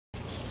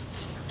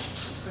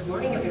Good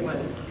morning, everyone.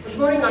 This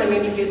morning I'm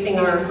introducing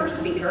our first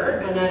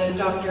speaker, and that is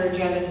Dr.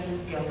 Janice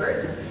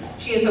Gilbert.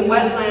 She is a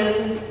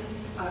wetlands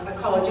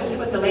ecologist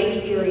with the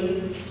Lake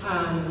Erie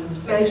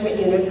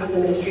Management Unit of the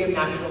Ministry of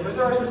Natural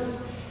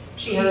Resources.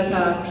 She has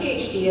a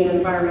PhD in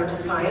environmental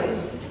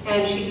science,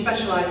 and she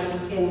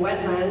specializes in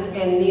wetland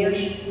and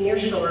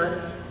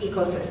nearshore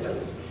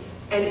ecosystems,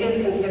 and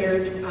is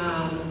considered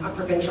a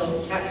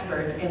provincial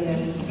expert in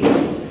this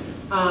field.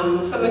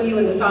 Some of you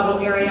in the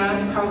Sauble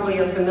area probably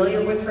are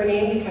familiar with her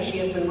name because she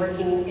has been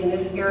working in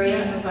this area,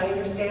 as I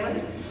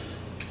understand.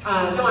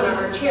 Donna,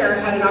 our chair,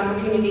 had an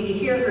opportunity to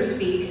hear her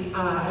speak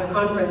at a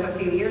conference a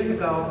few years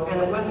ago,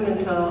 and it wasn't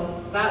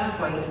until that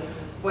point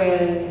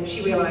when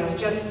she realized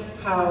just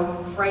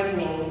how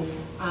frightening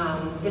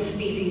this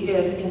species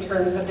is in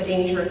terms of the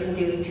danger it can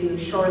do to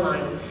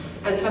shoreline.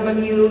 And some of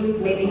you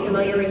may be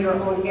familiar in your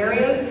own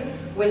areas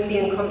with the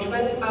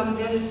encroachment of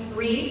this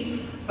reed,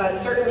 but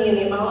certainly in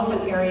the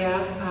Oliphant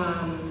area,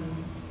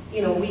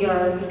 we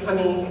are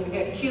becoming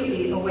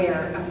acutely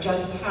aware of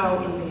just how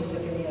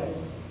invasive it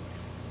is.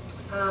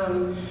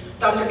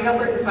 Dr.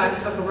 Gilbert, in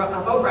fact, took a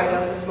boat ride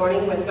out this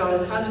morning with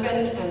Donna's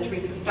husband and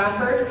Teresa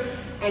Stafford,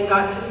 and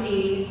got to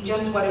see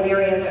just what an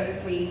area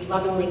that we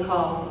lovingly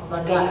call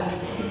the gut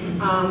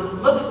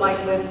looks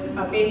like,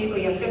 with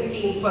basically a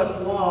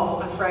 15-foot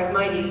wall of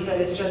Phragmites that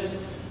is just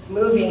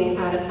moving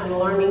at an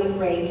alarming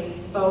rate,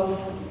 both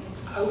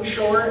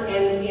outshore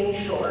and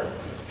inshore.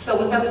 So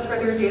without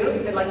further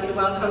ado, I'd like you to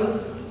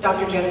welcome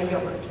Dr. Janice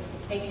Gilbert.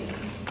 Thank you.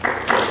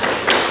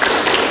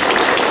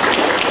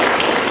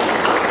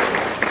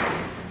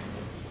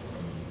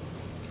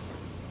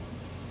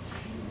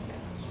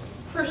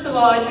 First of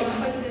all, I'd just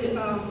like to,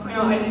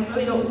 I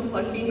really don't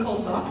like being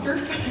called doctor.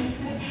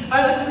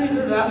 I like to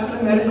reserve that for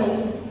the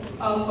medical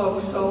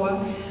folks,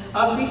 so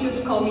please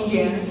just call me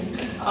Janice.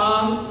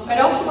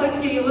 I'd also like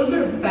to give you a little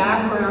bit of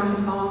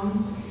background.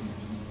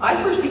 I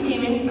first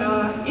became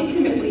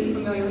intimately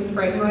familiar with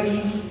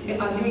Phragmites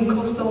doing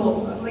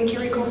Lake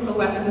Erie coastal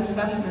wetland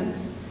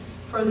assessments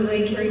for the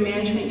Lake Erie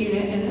Management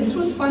Unit, and this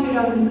was funded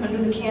under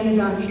the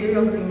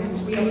Canada-Ontario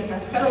agreements. We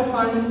have federal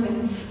funds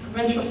and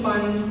provincial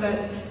funds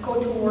that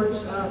go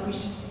towards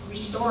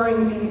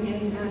restoring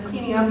and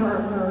cleaning up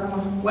our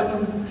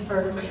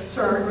wetlands,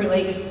 our Great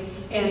Lakes.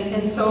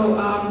 And so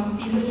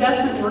these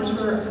assessment works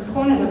were a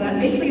component of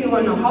that. Basically, they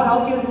want to know how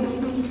healthy are the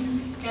systems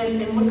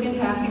and what's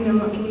impacting them,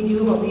 what can we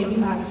do about the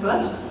impact. So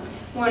that's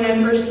when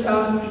I first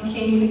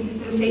became,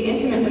 to say,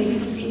 intimately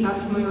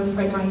familiar with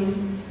Phragmites.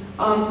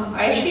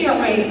 I actually got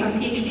my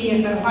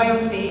PhD at Ohio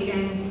State,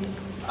 and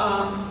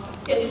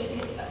it's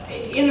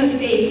in the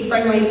States,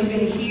 Phragmites has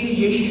been a huge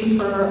issue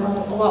for a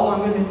lot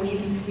longer than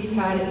we've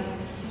had it.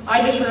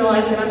 I just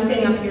realized that I'm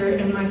standing up here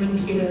and my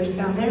computer is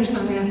down there, so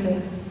I'm going to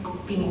have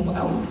to be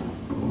mobile.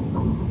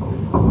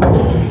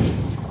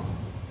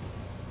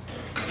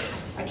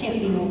 I can't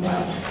be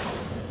mobile.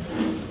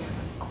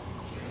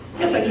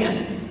 Yes, I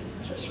can.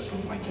 That's just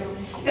one point here.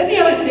 The other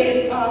thing I would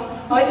say is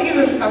I like to give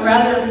a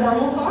rather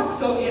informal talk,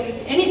 so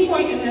if any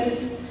point in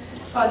this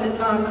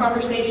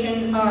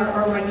conversation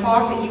or my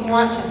talk that you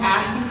want to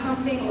ask me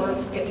something or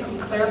get something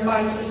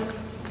clarified,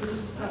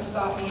 just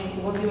stop me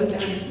and we'll do it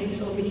then. It makes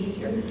it a little bit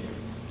easier.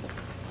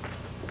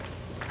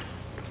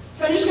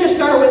 So I'm just going to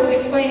start with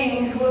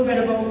explaining a little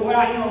bit about what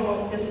I know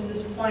about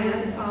this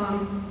plant.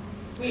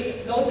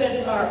 Those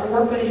that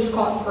work with it just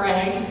call it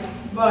frag,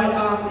 but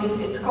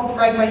it's called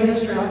Phragmites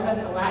australis.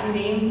 That's a Latin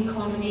name,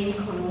 common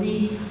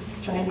reed,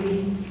 giant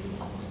reed.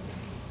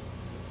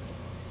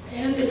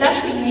 And it's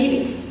actually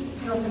native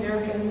to North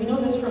America, and we know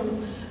this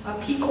from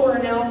peat core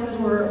analysis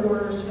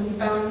where it's been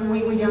found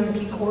way down in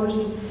peat cores,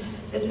 and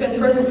it's been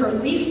present for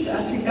at least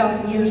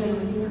 3,000 years in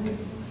North America.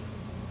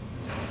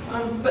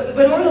 But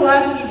over the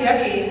last few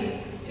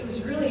decades, it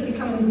was really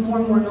becoming more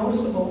and more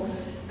noticeable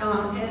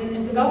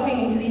and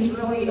developing into these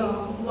really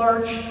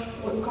large,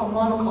 what we call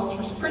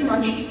monocultures, pretty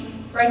much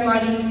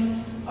Phragmites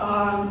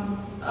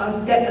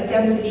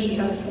density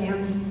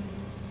stands.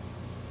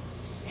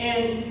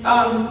 And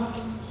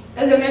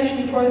as I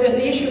mentioned before,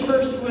 the issue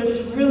first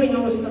was really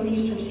noticed on the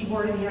eastern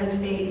seaboard in the United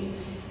States,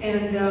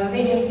 and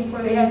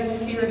they had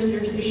serious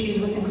issues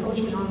with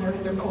encroachment on their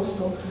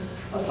coastal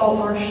salt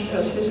marsh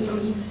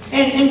systems,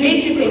 and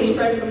basically it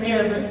spread from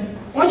there.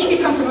 But once you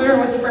become familiar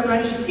with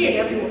Phragmites, you see it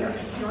everywhere.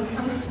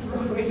 Down the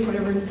roadways,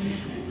 whatever.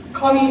 A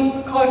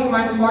colleague of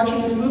mine was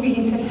watching this movie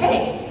and said,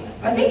 "Hey,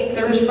 I think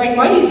there's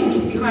Phragmites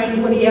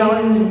behind Woody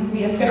Allen and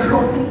Mia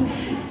Farrow."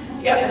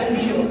 Yeah, and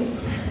Beatles.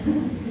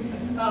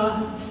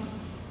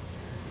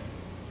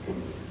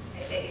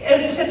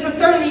 As I said, so it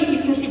started on the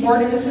eastern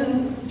seaboard, and this has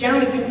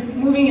generally been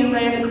moving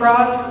inland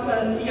across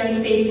the United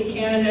States and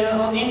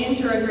Canada and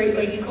into our Great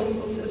Lakes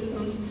coastal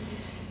systems.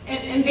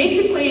 And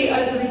basically,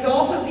 as a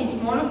result of these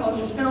monocultures,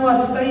 there's been a lot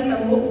of studies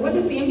on what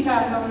is the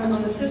impact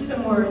on the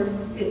system where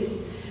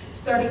it's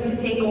starting to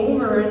take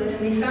over, and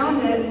they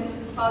found that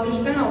there's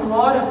been a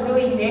lot of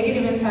really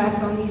negative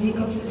impacts on these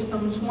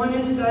ecosystems. One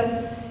is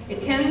that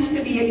it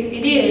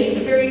is a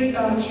very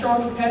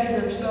strong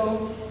competitor.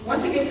 So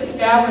once it gets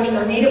established,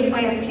 our native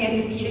plants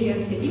can't compete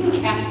against it. Even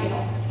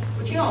cattail,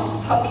 But you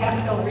know, tough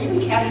caterpillar,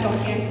 even caterpillar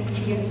can't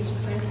compete against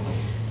this plant.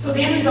 So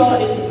the end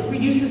result, it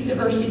reduces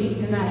diversity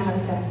in that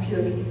habitat,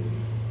 period.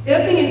 The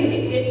other thing is,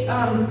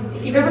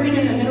 if you've ever been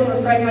in the middle of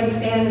a Phragmite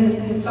stand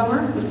in the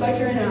summer, it's like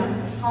you're in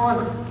a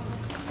sauna.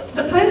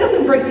 The plant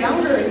doesn't break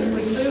down very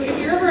easily, so if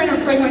you're ever in a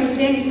Phragmite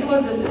stand, you still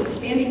have the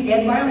standing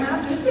dead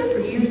biomass. It's there for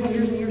years and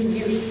years and years and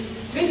years.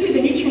 So basically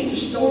the nutrients are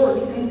stored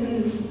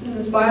in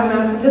this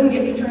biomass. It doesn't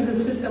get returned to the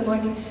system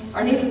like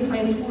our native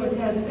plants would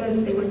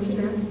as they rinse and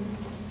rinse.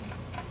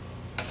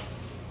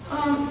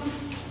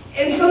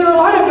 And so there are a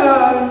lot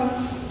of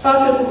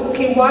thoughts of,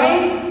 okay,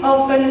 why all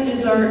of a sudden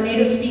is our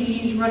native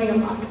species running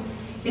amok?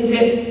 Is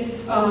it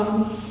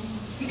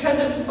because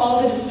of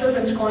all the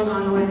disturbance going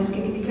on in the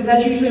landscape? Because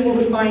that's usually what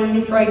we find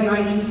new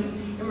Phragmites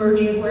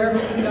emerging wherever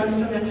we've done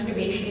some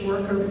excavation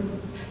work or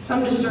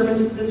some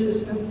disturbance to the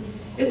system.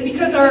 Is it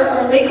because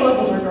our lake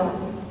levels are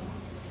dropping?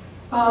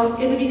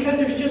 Is it because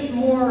there's just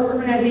more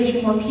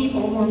urbanization, more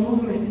people, more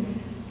movement?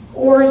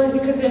 Or is it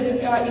because of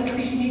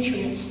increased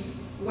nutrients,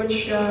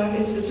 which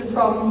is a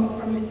problem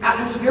from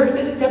atmospheric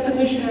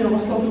deposition and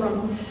also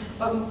from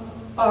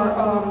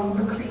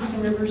our creeks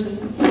and rivers and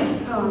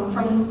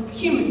from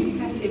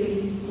human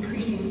activity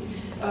increasing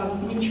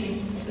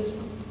nutrients in the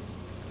system.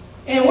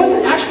 And it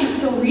wasn't actually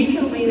until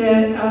recently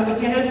that a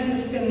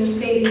geneticist in the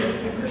States,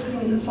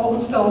 Kristen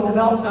Saltonstall,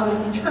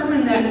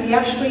 determined that we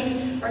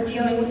actually are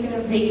dealing with an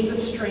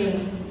invasive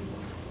strain.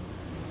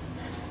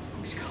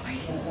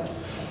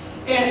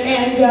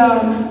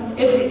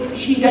 And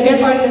she's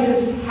identified it as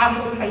this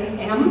haplotype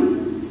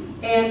M,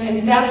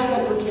 and that's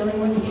what we're dealing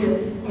with here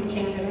in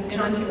Canada, in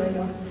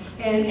Ontario.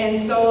 And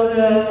so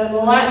the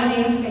Latin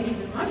name, thank you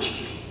very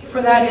much,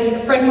 for that is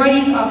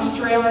Phragmites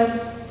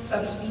australis,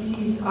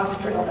 subspecies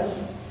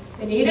australis.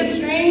 The native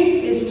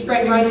strain is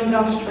Phragmites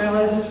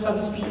australis,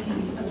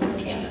 subspecies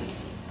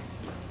americanus.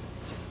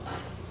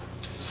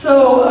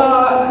 So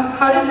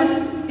how does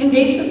this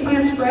invasive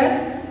plant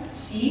spread?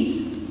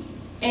 Seeds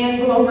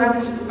and below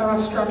ground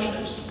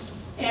structures.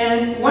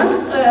 And once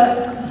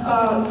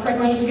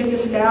Phragmites gets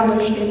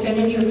established, if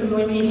any of you are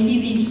familiar, you see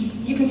these,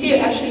 you can see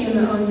it actually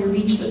on your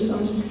beach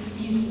systems.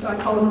 These, I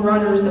call them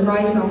runners, the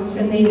rhizomes,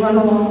 and they run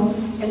along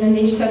and then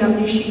they set up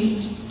new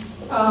shoots.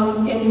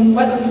 In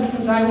wetland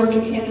systems I work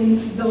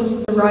in, the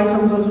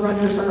rhizomes, those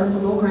runners are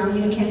below ground.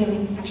 You can't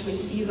even actually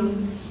see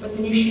them, but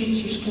the new shoots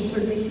you can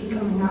certainly see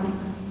coming up.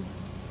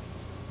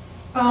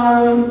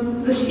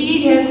 The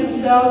seed heads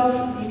themselves,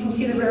 you can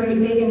see they're very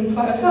big and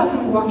flat. I saw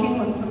someone walking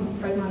with some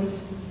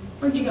Phragmites.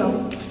 Where'd you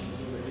go?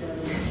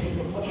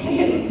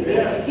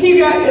 You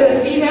got the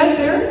seed head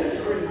there?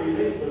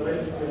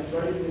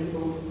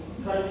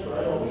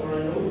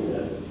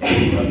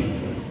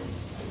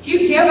 Do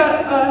you have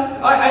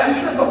I'm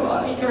sure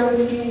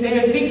everyone's seen these, they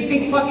have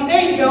big fluffy,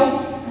 there you go.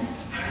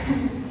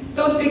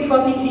 Those big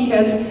fluffy seed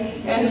heads.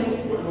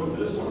 And what about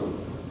this one?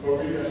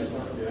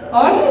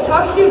 oh, I'm going to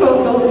talk to you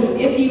about those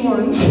iffy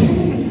ones.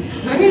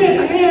 I'm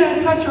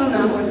gonna touch on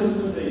that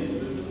one.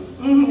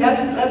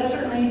 That's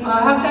certainly,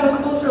 I'll have to have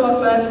a closer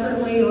look, but that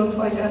certainly looks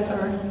like that's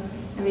our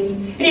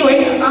invasive.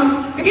 Anyway,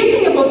 the good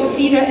thing about the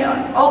seed,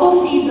 all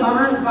those seeds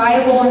aren't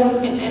viable,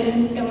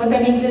 and what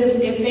that means is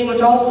if they were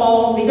to all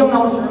fall, they don't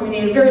all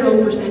germinate, a very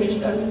low percentage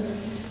does.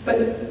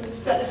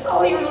 But that's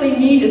all you really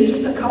need is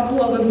just a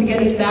couple of them to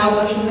get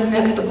established, and then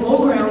that's the below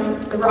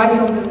ground, the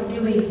rhizomes that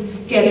really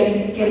get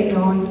it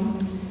going.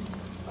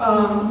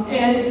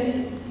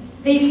 And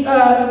they've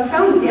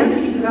found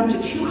densities of up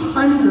to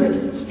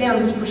 200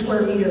 stems per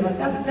square meter. Like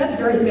that's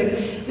very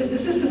thick. The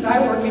systems I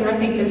work in, I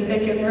think they're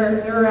thick, and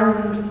they're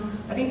around,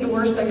 I think the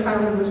worst I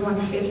counted was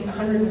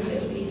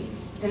 150,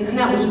 and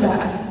that was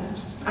bad.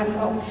 I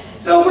felt.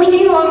 So we're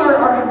seeing along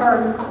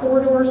our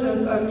corridors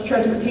of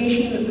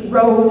transportation, the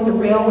roads, the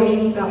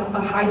railways, the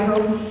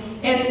hydro,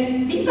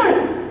 and these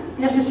aren't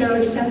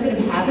necessarily sensitive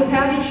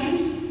habitat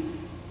issues,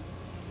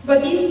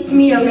 but these to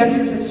me are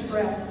vectors of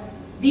spread.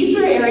 These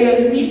are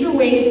areas, these are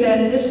ways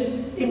that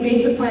this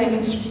invasive plant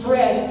can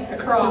spread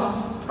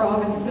across the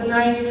province. And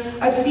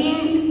I've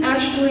seen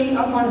actually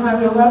up on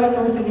Highway 11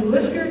 north of New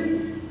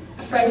Liskard,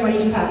 a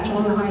Phragmites patch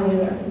along the highway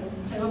there.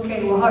 I said,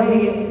 okay, well, how did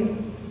they get here?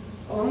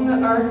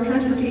 Along our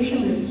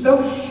transportation routes.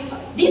 So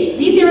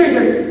these areas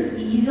are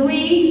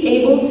easily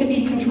able to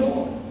be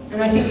controlled,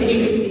 and I think they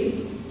should be.